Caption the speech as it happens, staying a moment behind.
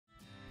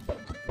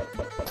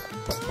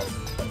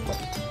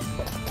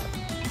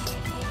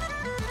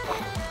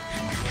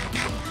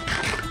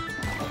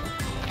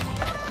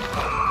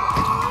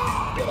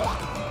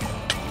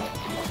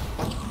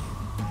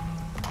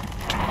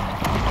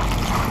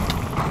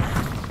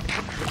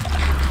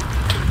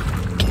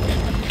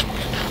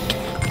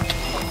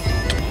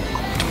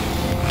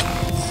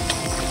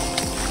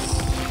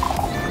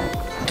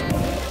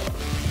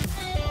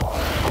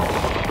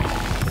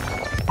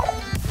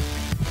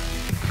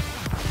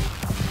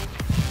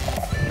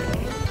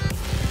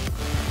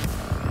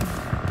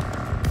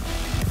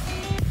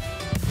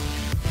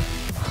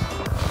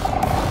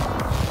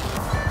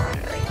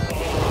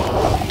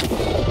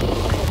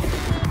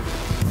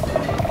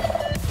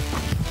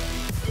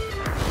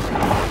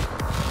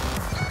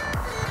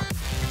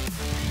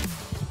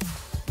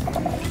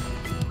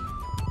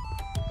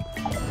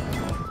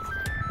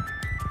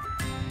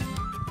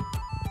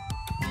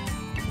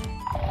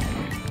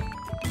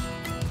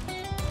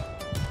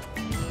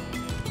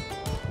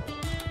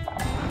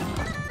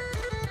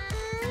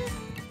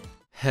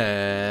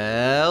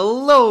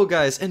Hello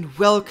guys and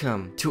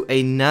welcome to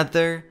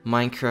another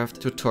Minecraft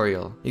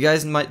tutorial. You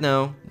guys might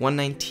know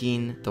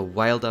 1.19, the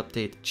wild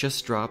update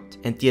just dropped,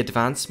 and the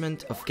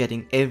advancement of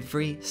getting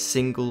every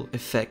single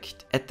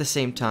effect at the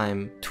same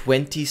time,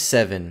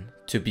 27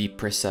 to be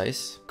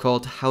precise,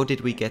 called How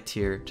Did We Get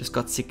Here, just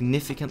got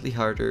significantly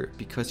harder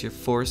because you're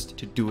forced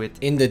to do it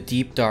in the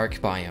deep dark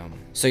biome.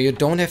 So you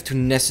don't have to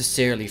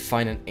necessarily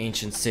find an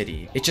ancient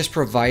city, it just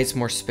provides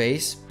more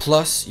space,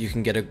 plus you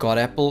can get a god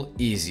apple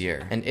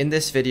easier. And in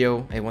this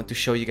video I want to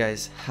show you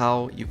guys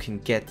how you can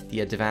get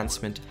the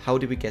advancement How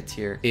Did We Get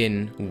Here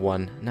in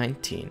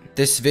 1.19.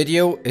 This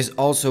video is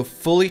also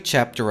fully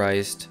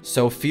chapterized,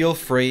 so feel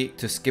free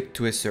to skip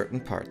to a certain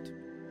part.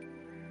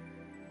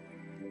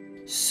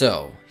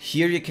 So,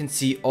 here you can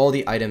see all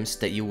the items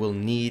that you will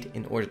need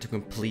in order to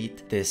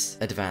complete this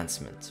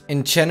advancement.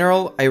 In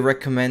general, I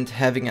recommend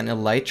having an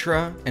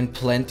elytra and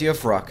plenty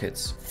of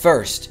rockets.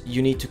 First,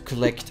 you need to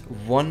collect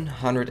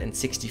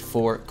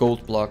 164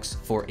 gold blocks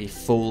for a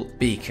full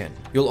beacon.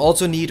 You'll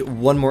also need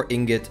one more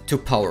ingot to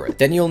power it.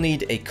 Then you'll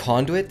need a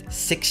conduit,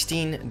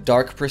 16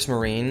 dark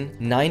prismarine,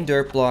 9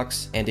 dirt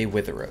blocks, and a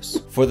wither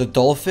rose. For the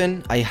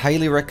dolphin, I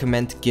highly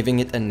recommend giving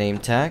it a name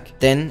tag.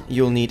 Then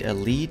you'll need a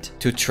lead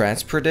to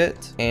transport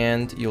it,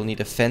 and you'll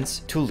need a fence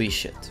to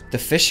leash it. The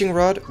fishing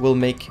rod will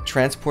make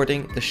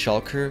transporting the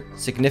shulker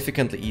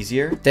significantly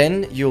easier.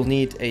 Then you'll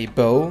need a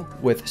bow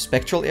with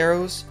spectral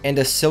arrows and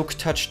a silk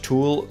touch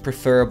tool,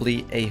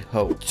 preferably a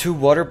hoe. 2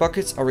 water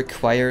buckets are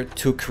required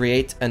to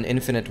create an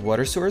infinite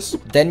water source.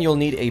 Then you'll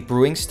need a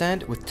brewing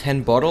stand with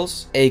 10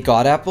 bottles, a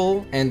god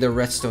apple and a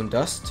redstone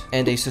dust,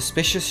 and a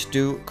suspicious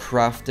stew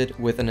crafted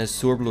with an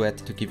azure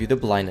bluette to give you the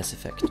blindness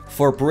effect.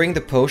 For brewing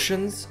the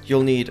potions,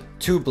 you'll need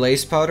 2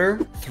 blaze powder,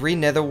 3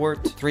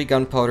 netherwort, 3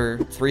 gunpowder,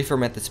 3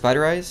 fermented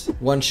spider eyes,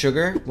 1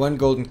 sugar, 1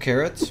 golden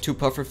carrot, 2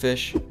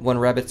 pufferfish, 1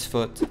 rabbit's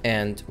foot,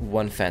 and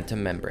 1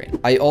 phantom membrane.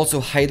 I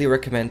also highly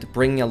recommend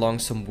bringing along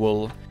some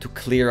wool to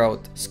clear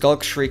out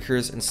skulk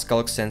shriekers and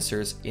skulk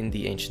sensors in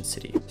the ancient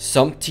city.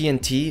 Some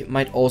TNT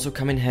might also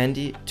come in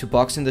handy to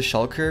box in the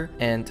shulker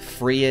and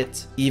free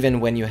it even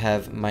when you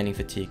have mining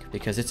fatigue,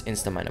 because it's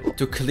insta-mineable.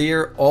 To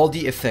clear all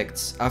the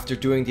effects after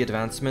doing the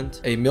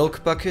advancement, a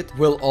milk bucket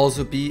will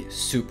also be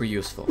super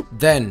useful.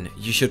 Then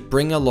you should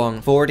bring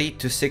along 40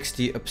 to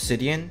 60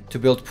 obsidian to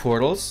build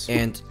portals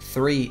and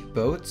 3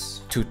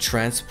 boats to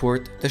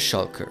transport the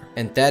shulker.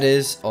 And that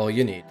is all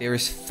you need. There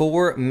is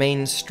 4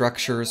 main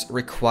structures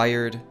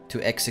required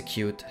to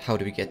execute How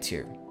Do We Get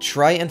Here.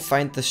 Try and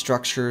find the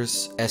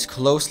structures as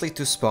closely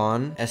to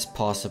spawn as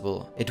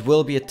possible. It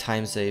will be a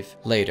time save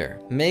later.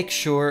 Make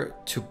sure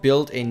to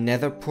build a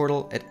nether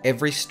portal at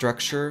every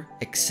structure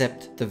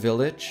except the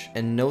village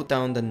and note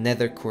down the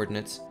nether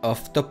coordinates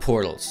of the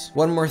portals.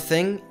 One more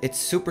thing, it's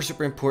super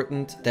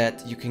important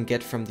that you can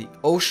get from the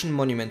ocean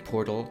monument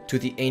portal to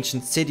the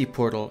ancient city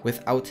portal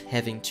without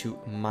having to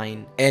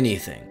mine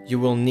anything. You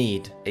will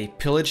need a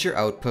pillager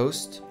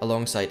outpost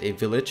alongside a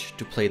village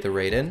to play the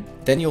raid in.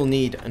 Then you'll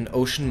need an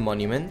ocean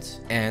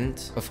monument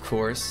and, of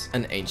course,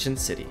 an ancient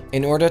city.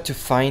 In order to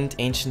find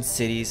ancient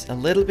cities a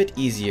little bit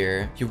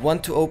easier, you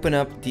want to open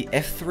up the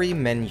F3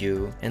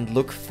 menu and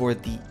look for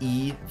the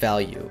E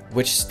value,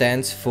 which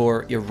stands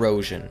for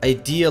erosion.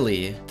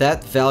 Ideally,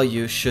 that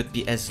value should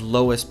be as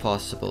low as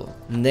possible.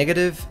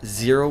 Negative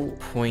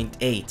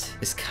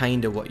 0.8 is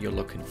kind of what you're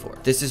looking for.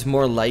 This is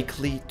more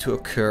likely to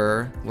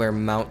occur where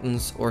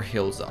mountains or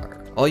hills are.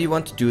 All you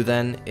want to do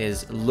then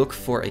is look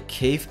for a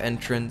cave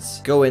entrance,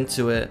 go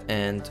into it,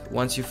 and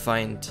once you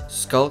find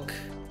skulk,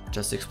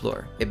 just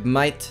explore. It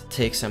might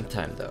take some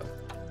time though.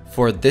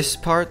 For this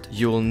part,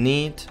 you'll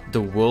need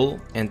the wool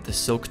and the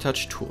silk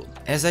touch tool.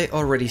 As I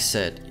already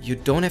said, you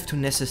don't have to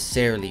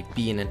necessarily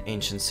be in an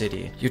ancient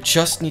city. You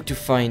just need to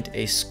find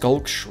a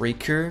skulk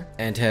shrieker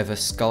and have a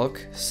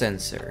skulk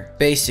sensor.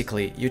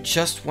 Basically, you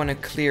just want to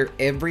clear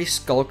every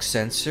skulk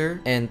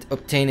sensor and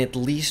obtain at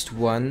least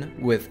one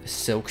with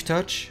silk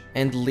touch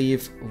and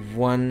leave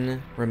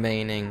 1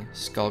 remaining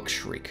skulk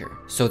shrieker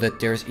so that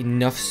there's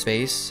enough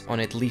space on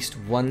at least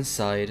one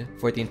side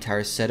for the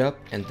entire setup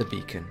and the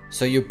beacon.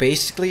 So you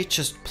basically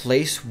just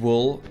place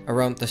wool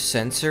around the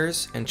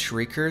sensors and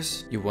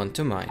shriekers you want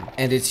to mine.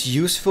 And it's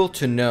useful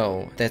to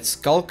know that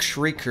skulk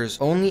shriekers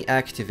only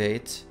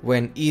activate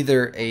when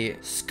either a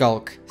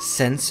skulk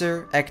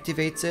sensor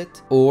activates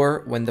it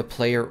or when the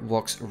player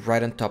walks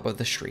right on top of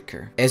the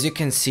shrieker. As you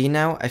can see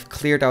now, I've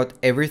cleared out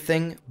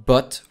everything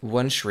but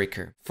 1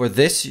 shrieker. For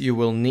this, you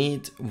will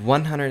need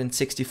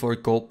 164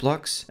 gold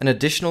blocks, an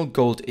additional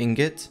gold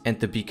ingot, and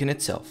the beacon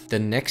itself. The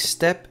next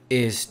step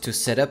is to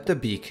set up the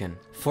beacon.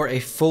 For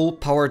a full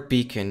powered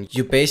beacon,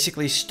 you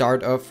basically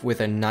start off with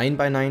a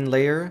 9x9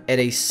 layer, add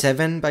a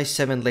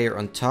 7x7 layer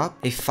on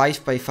top, a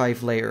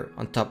 5x5 layer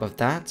on top of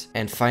that,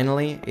 and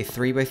finally a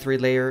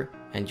 3x3 layer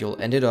and you'll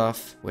end it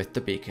off with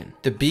the beacon.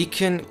 The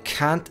beacon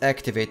can't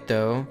activate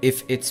though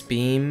if its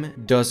beam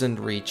doesn't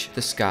reach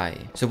the sky.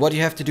 So what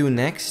you have to do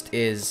next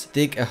is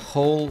dig a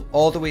hole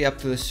all the way up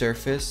to the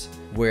surface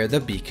where the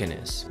beacon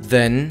is.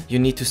 Then you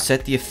need to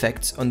set the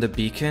effects on the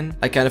beacon.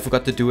 I kind of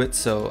forgot to do it,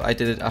 so I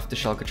did it after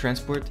Shulker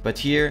transport. But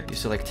here you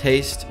select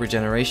haste,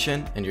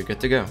 regeneration, and you're good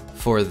to go.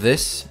 For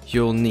this,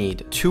 you'll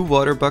need 2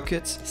 water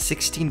buckets,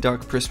 16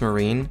 dark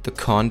prismarine, the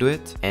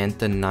conduit, and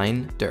the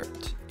 9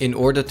 dirt. In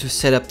order to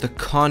set up the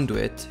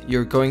conduit,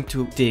 you're going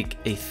to dig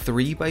a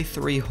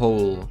 3x3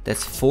 hole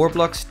that's 4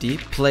 blocks deep,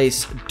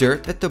 place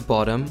dirt at the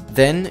bottom,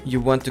 then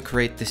you want to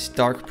create this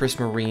dark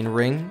prismarine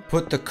ring,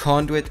 put the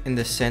conduit in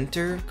the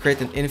center,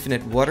 create an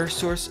infinite water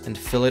source, and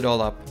fill it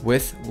all up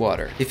with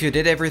water. If you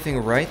did everything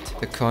right,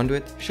 the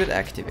conduit should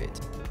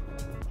activate.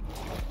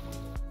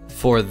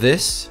 For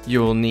this,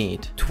 you will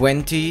need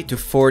 20 to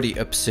 40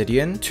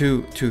 obsidian,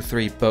 2 to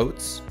 3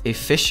 boats, a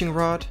fishing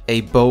rod,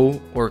 a bow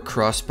or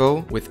crossbow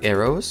with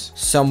arrows,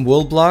 some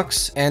wool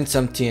blocks and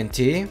some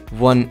TNT,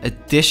 1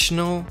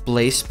 additional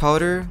blaze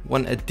powder,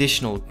 1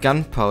 additional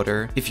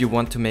gunpowder if you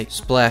want to make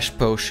splash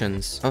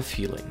potions of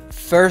healing.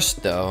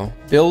 First though,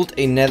 build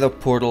a nether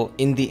portal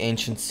in the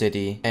ancient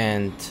city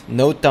and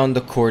note down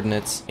the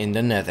coordinates in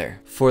the nether.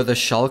 For the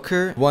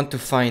shulker, you want to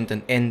find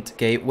an end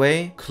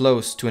gateway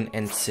close to an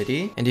end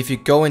city, and if you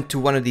go into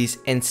one of these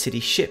end city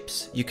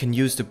ships, you can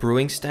use the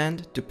brewing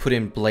stand to put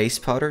in blaze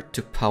powder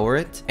to power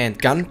it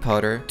and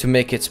gunpowder to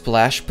make it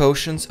splash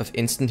potions of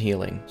instant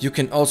healing. You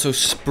can also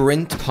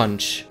sprint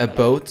punch a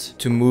boat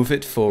to move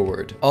it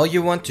forward. All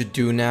you want to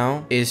do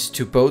now is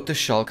to boat the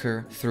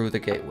shulker through the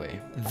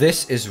gateway.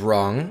 This is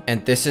wrong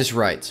and this is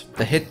right.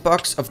 The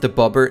hitbox of the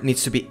bobber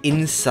needs to be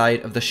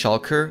inside of the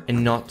shulker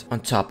and not on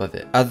top of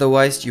it.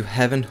 Otherwise you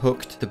haven't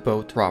hooked the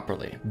boat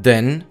properly.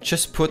 Then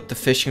just put the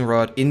fishing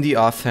rod in the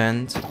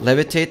offhand,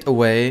 levitate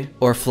away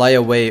or fly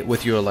away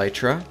with your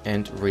elytra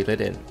and reel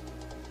it in.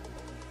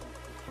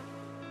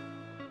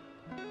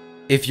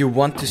 If you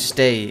want to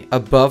stay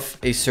above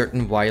a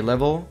certain Y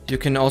level, you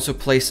can also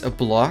place a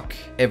block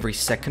every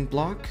second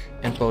block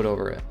and boat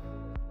over it.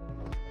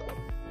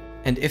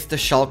 And if the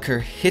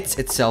shulker hits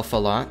itself a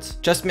lot,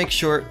 just make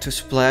sure to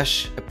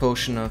splash a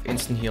potion of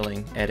instant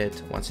healing at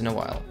it once in a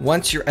while.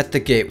 Once you're at the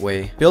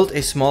gateway, build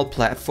a small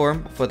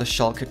platform for the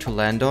shulker to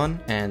land on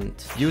and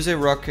use a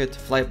rocket,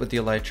 fly it with the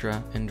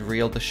elytra, and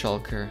reel the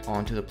shulker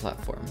onto the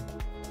platform.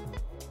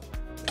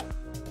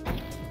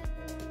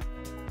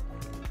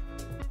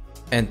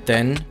 And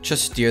then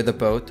just steer the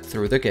boat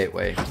through the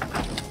gateway.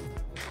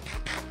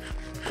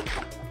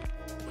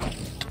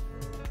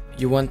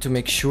 You want to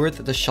make sure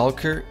that the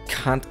shulker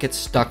can't get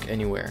stuck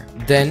anywhere.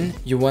 Then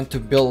you want to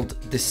build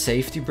the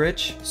safety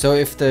bridge, so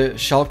if the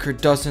shulker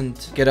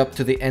doesn't get up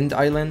to the end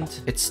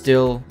island, it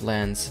still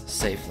lands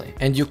safely.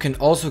 And you can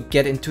also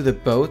get into the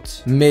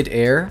boat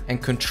mid-air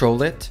and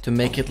control it to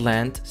make it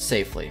land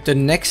safely. The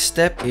next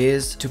step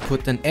is to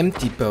put an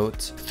empty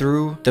boat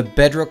through the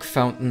bedrock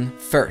fountain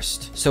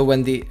first, so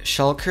when the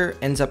shulker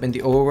ends up in the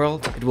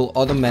overworld, it will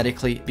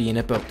automatically be in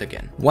a boat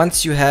again.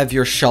 Once you have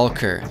your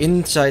shulker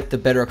inside the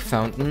bedrock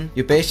fountain,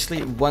 you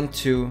basically want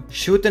to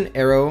shoot an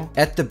arrow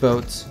at the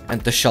boat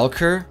and the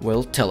shulker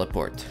will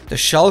teleport. The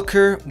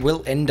shulker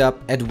will end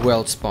up at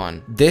world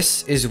spawn.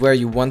 This is where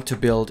you want to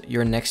build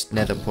your next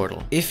nether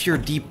portal. If your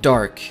deep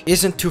dark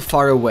isn't too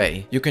far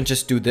away, you can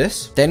just do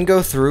this, then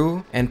go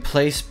through and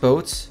place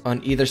boats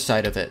on either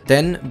side of it.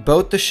 Then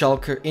boat the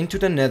shulker into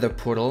the nether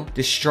portal,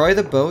 destroy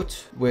the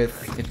boat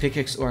with a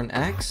pickaxe or an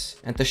axe,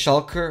 and the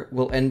shulker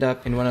will end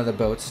up in one of the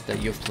boats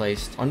that you've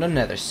placed on the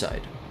nether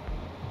side.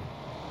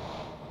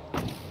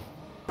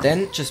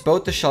 Then just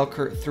boat the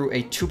shulker through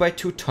a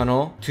 2x2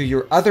 tunnel to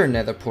your other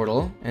nether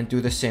portal and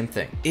do the same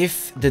thing.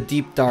 If the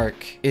deep dark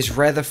is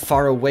rather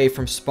far away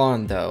from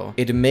spawn though,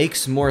 it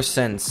makes more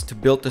sense to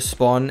build the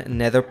spawn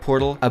nether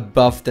portal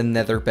above the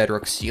nether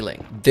bedrock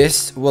ceiling.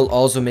 This will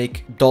also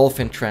make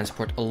dolphin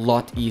transport a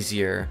lot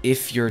easier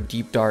if your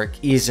deep dark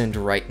isn't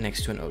right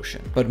next to an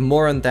ocean. But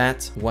more on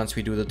that once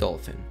we do the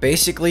dolphin.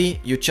 Basically,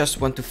 you just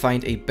want to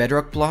find a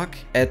bedrock block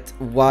at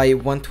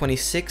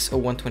Y126 or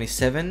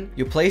 127.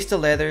 You place the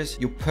ladders,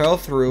 you pearl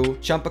through,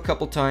 jump a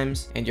couple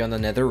times, and you're on the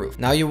nether roof.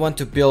 Now you want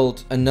to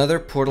build another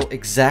portal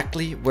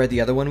exactly where the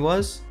other one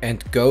was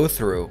and go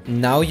through.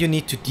 Now you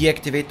need to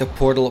deactivate the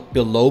portal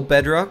below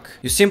bedrock.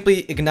 You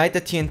simply ignite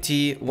the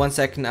TNT 1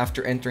 second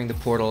after entering the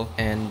portal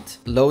and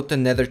load the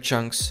nether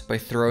chunks by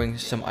throwing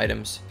some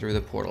items through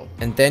the portal.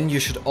 And then you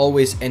should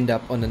always end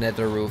up on the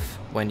nether roof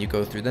when you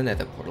go through the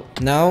nether portal.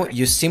 Now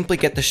you simply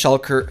get the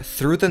shulker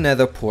through the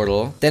nether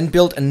portal, then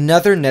build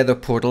another nether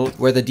portal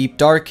where the deep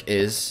dark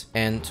is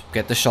and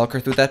get the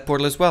shulker through that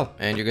portal as well,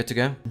 and you're good to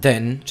go.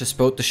 Then just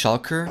boat the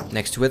shulker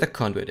next to where the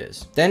conduit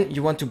is. Then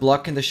you want to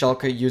block in the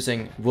shulker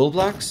using wool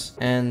blocks,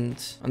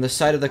 and on the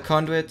side of the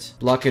conduit,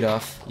 block it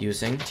off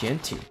using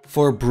TNT.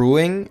 For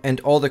brewing and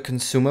all the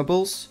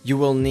consumables, you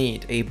will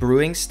need a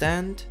brewing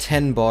stand,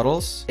 10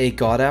 bottles, a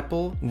god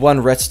apple,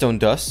 1 redstone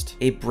dust,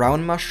 a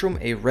brown mushroom,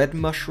 a red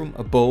mushroom,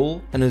 a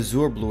bowl, an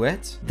azure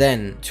bluette,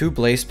 then 2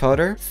 blaze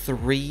powder,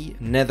 3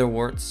 nether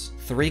warts,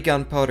 3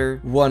 gunpowder,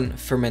 1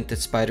 fermented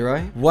spider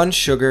eye, 1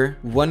 sugar,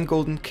 1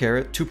 golden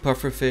carrot, 2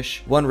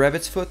 pufferfish, 1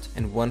 rabbit's foot,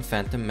 and 1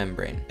 phantom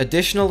membrane.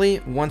 Additionally,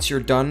 once you're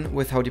done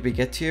with how did we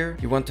get here,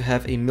 you want to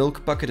have a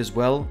milk bucket as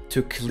well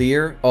to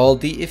clear all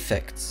the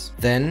effects.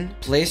 Then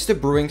place the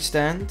brewing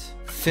stand.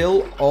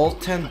 Fill all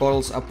 10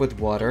 bottles up with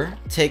water,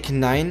 take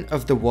 9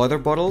 of the water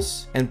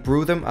bottles and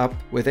brew them up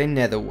with a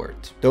nether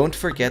wort. Don't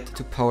forget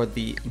to power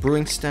the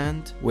brewing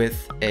stand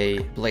with a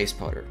blaze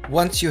powder.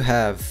 Once you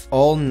have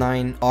all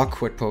 9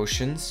 awkward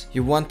potions,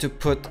 you want to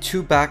put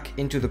 2 back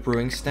into the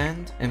brewing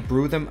stand and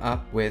brew them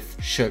up with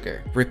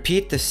sugar.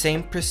 Repeat the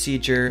same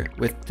procedure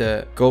with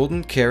the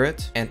golden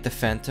carrot and the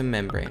phantom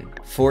membrane.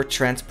 For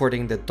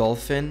transporting the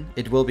dolphin,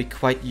 it will be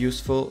quite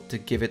useful to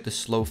give it the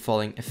slow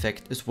falling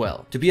effect as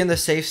well. To be on the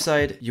safe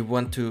side, you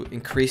want to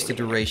increase the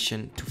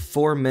duration to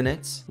 4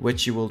 minutes,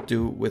 which you will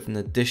do with an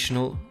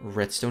additional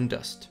redstone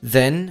dust.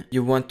 Then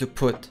you want to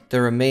put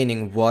the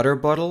remaining water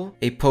bottle,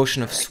 a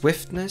potion of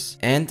swiftness,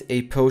 and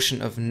a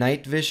potion of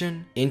night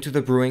vision into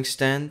the brewing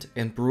stand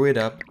and brew it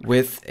up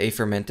with a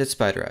fermented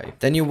spider eye.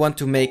 Then you want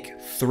to make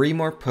 3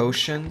 more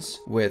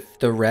potions with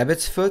the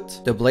rabbit's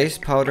foot, the blaze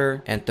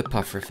powder, and the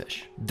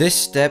pufferfish. This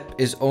step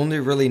is only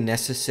really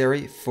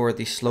necessary for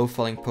the slow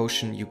falling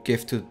potion you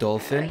give to the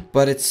dolphin,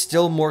 but it's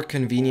still more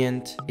convenient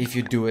if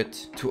you do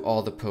it to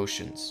all the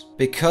potions.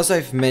 Because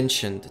I've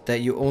mentioned that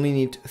you only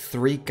need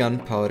 3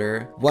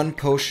 gunpowder, 1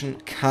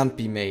 potion can't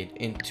be made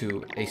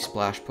into a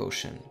splash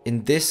potion.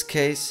 In this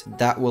case,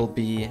 that will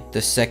be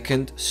the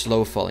second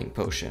slow falling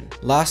potion.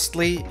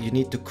 Lastly, you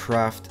need to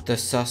craft the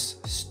sus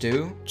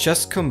stew.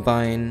 Just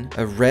combine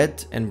a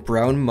red and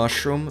brown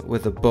mushroom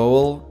with a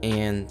bowl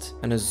and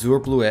an azure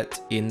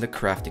bluette in the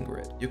crafting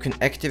grid. You can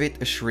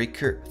activate a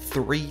shrieker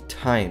 3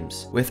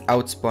 times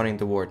without spawning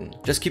the warden.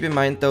 Just keep in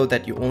mind though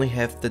that you only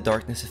have the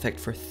darkness effect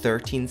for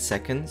 13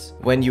 seconds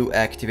when you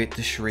activate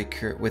the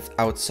shrieker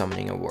without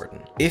summoning a warden.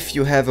 If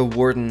you have a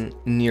warden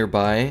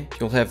nearby,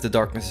 you'll have the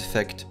darkness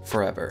effect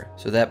forever,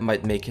 so that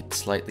might make it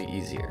slightly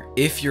easier.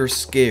 If you're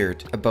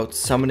scared about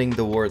summoning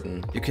the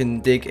warden, you can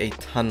dig a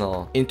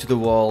tunnel into the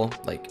wall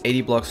like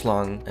 80 blocks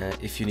long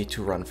if you need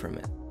to run from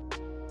it.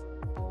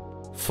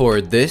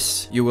 For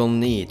this, you will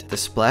need the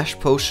splash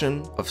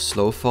potion of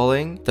slow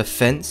falling, the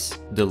fence,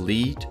 the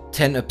lead,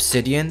 10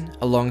 obsidian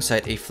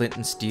alongside a flint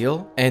and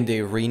steel, and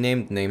a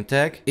renamed name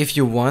tag. If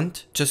you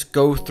want, just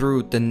go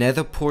through the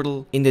nether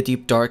portal in the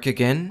deep dark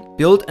again,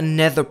 build a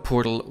nether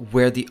portal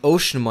where the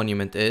ocean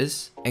monument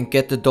is, and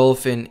get the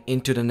dolphin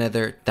into the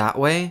nether that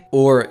way,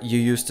 or you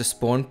use the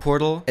spawn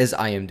portal as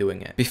I am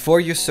doing it. Before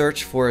you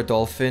search for a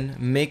dolphin,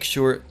 make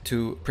sure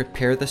to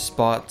prepare the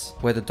spot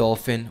where the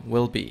dolphin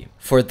will be.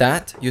 For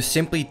that, you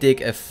simply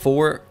dig a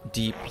 4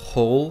 deep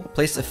hole,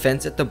 place a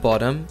fence at the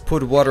bottom,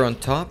 put water on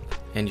top,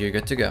 and you're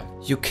good to go.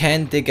 You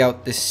can dig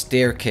out this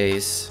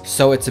staircase,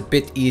 so it's a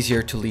bit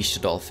easier to leash the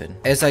dolphin.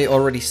 As I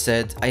already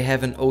said, I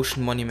have an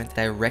ocean monument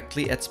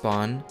directly at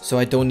spawn, so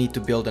I don't need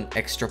to build an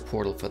extra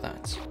portal for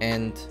that.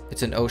 And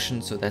it's an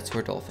ocean, so that's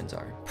where dolphins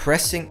are.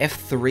 Pressing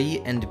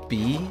F3 and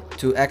B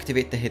to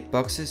activate the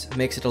hitboxes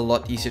makes it a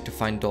lot easier to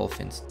find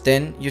dolphins.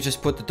 Then you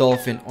just put the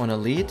dolphin on a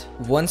lead.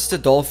 Once the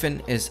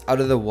dolphin is out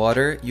of the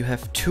water, you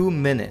have 2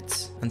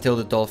 minutes until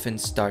the dolphin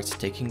starts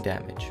taking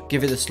damage.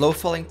 Give it a slow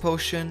falling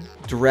potion,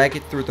 drag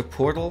it through the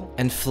portal,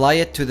 and fly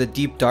it to the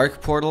deep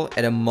dark portal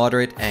at a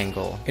moderate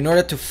angle. In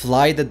order to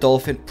fly the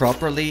dolphin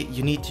properly,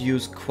 you need to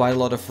use quite a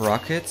lot of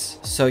rockets,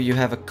 so you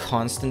have a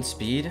constant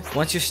speed.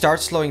 Once you start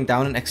slowing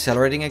down and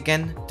accelerating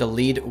again, the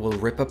lead will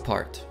rip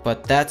apart.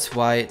 But that's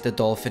why the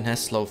dolphin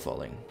has slow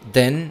falling.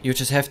 Then you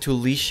just have to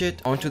leash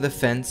it onto the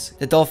fence.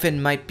 The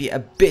dolphin might be a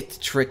bit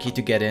tricky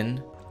to get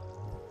in.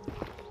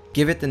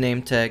 Give it the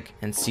name tag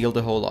and seal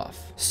the hole off.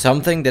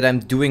 Something that I'm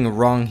doing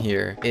wrong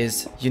here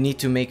is you need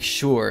to make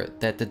sure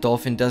that the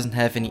dolphin doesn't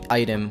have any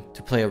item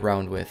to play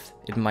around with.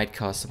 It might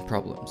cause some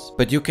problems.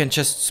 But you can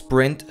just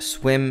sprint,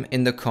 swim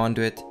in the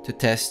conduit to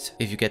test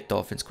if you get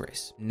dolphin's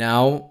grace.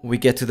 Now we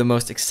get to the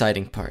most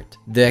exciting part,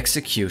 the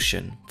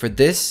execution. For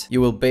this, you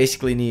will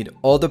basically need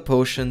all the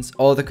potions,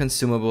 all the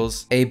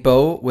consumables, a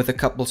bow with a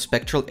couple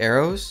spectral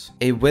arrows,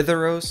 a wither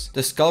rose,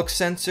 the skulk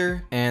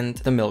sensor, and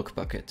the milk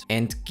bucket,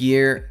 and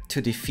gear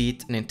to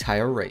defeat an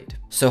entire raid.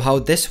 So how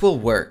this will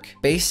work,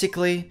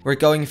 basically we're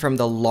going from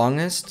the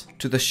longest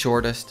to the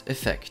shortest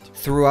effect.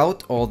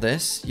 Throughout all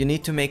this, you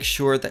need to make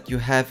sure that you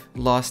have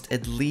lost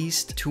at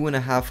least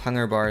 2.5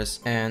 hunger bars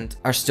and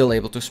are still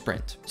able to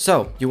sprint.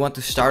 So you want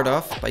to start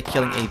off by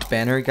killing a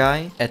banner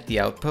guy at the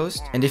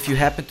outpost, and if you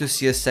happen to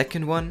see a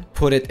second one,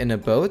 put it in a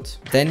boat.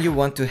 Then you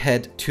want to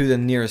head to the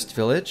nearest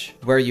village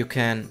where you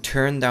can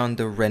turn down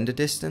the render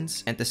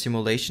distance and the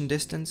simulation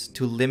distance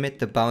to limit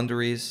the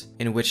boundaries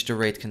in which the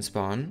raid can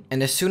spawn.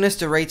 And as soon as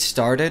the raid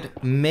started,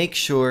 make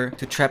sure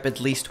to trap at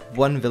least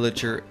 1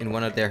 villager in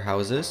one of their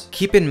houses.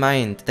 Keep in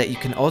mind that you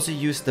can also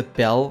use the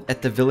bell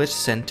at the village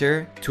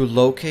center to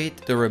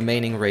locate the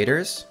remaining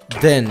raiders.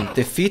 Then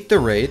defeat the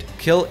raid,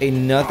 kill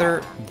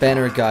another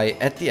banner guy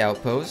at the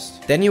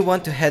outpost. Then you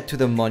want to head to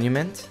the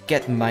monument,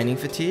 get mining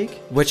fatigue,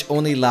 which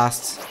only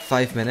lasts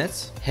 5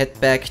 minutes. Head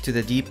back to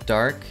the deep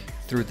dark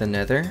through the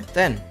nether.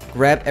 Then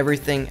grab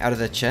everything out of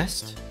the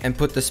chest and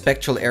put the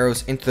spectral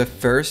arrows into the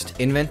first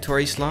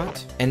inventory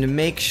slot, and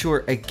make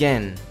sure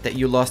again that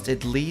you lost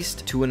at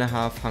least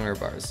 2.5 hunger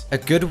bars. A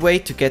good way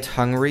to get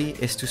hungry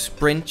is to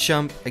sprint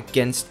jump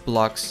against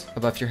blocks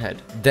above your head.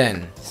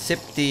 Then sip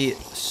the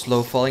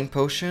slow falling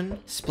potion,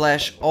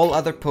 splash all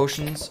other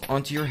potions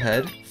onto your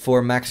head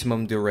for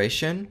maximum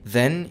duration.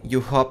 Then you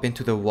hop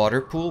into the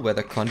water pool where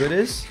the conduit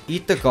is,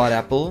 eat the god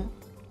apple,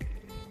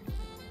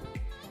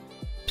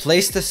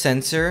 place the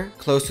sensor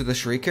close to the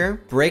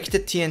shrieker, break the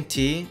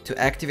TNT to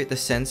activate the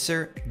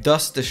sensor,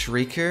 dust the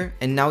shrieker,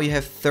 and now you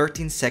have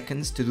 13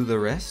 seconds to do the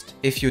rest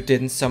if you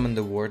didn't summon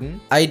the warden.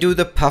 I do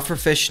the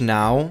pufferfish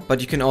now, but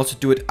you can also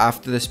do it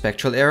after the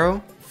spectral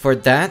arrow. For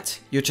that,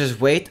 you just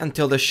wait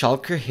until the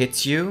shulker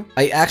hits you.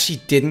 I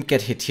actually didn't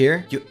get hit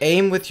here. You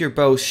aim with your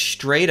bow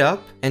straight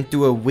up and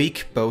do a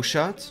weak bow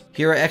shot.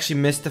 Here I actually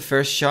missed the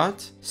first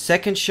shot.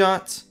 Second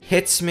shot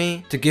hits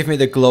me to give me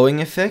the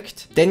glowing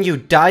effect. Then you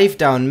dive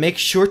down, make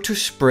sure to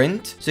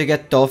sprint so you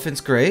get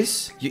Dolphin's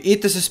Grace. You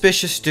eat the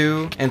suspicious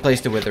stew and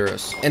place the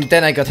Witheros. And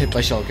then I got hit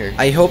by shulker.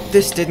 I hope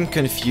this didn't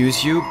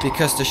confuse you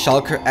because the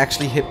shulker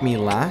actually hit me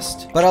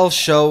last, but I'll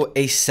show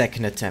a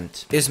second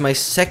attempt. This is my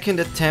second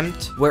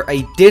attempt where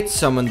I did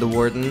summon the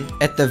warden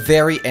at the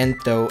very end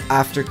though,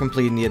 after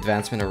completing the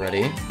advancement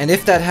already. And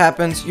if that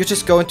happens, you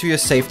just go into your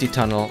safety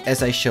tunnel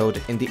as I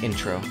showed in the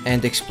intro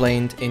and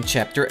explained in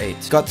chapter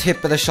 8. Got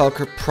hit by the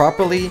shulker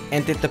properly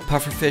and did the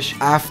pufferfish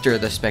after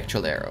the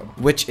spectral arrow,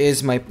 which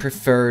is my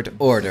preferred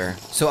order.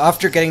 So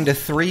after getting the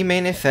 3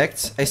 main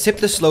effects, I sip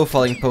the slow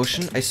falling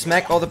potion, I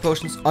smack all the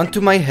potions onto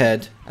my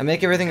head, I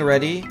make everything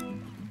ready,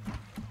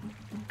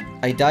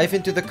 I dive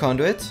into the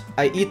conduit,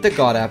 I eat the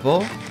god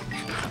apple,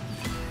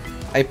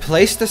 I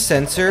place the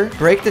sensor,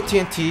 break the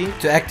TNT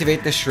to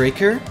activate the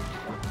shrieker,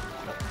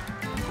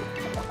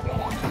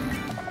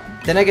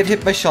 then I get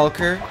hit by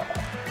shulker,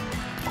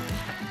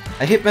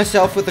 I hit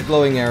myself with the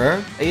glowing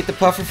arrow, I eat the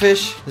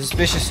pufferfish, the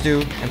suspicious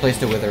stew, and place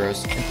the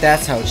Witheros. And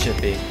that's how it should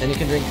be. Then you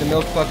can drink the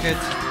milk bucket.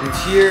 And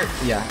here,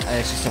 yeah, I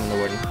actually summoned the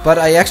warden. But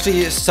I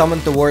actually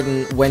summoned the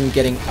warden when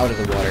getting out of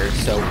the water.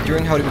 So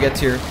during How Do We Get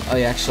Here,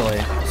 I actually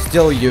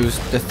still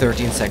used the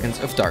 13 seconds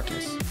of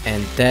darkness.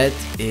 And that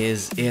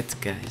is it,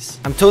 guys.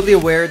 I'm totally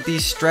aware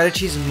these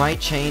strategies might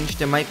change.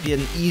 There might be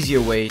an easier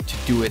way to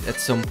do it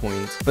at some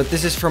point. But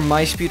this is from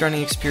my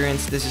speedrunning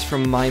experience. This is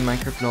from my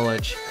Minecraft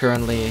knowledge.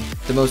 Currently,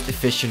 the most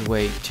efficient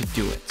way to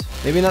do it.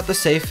 Maybe not the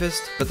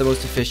safest, but the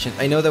most efficient.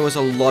 I know there was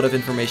a lot of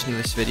information in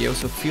this video,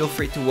 so feel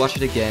free to watch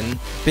it again.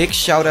 Big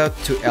shout out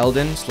to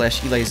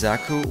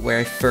Eldon/Elizaku, where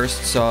I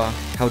first saw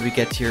How Do We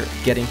Get Here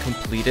getting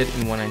completed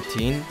in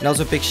 119. And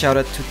also big shout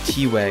out to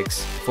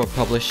T-Wags for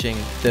publishing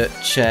the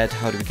Chad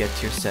How Do We Get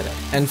Here setup.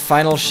 And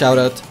final shout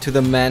out to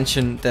the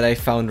mansion that I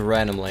found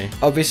randomly.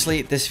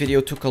 Obviously, this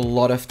video took a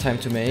lot of time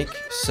to make,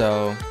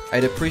 so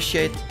I'd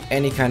appreciate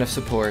any kind of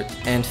support.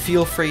 And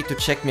feel free to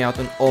check me out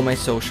on all my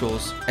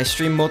socials. I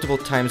stream multiple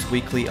times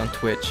weekly on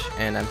Twitch,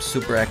 and I'm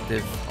super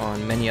active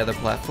on many other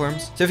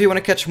platforms. So if you want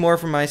to catch more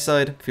from my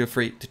side, feel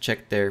free to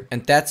check there.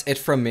 And that's it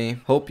from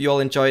me. Hope you all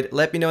enjoyed.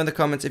 Let me know in the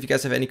comments if you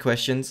guys have any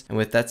questions. And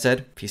with that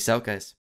said, peace out, guys.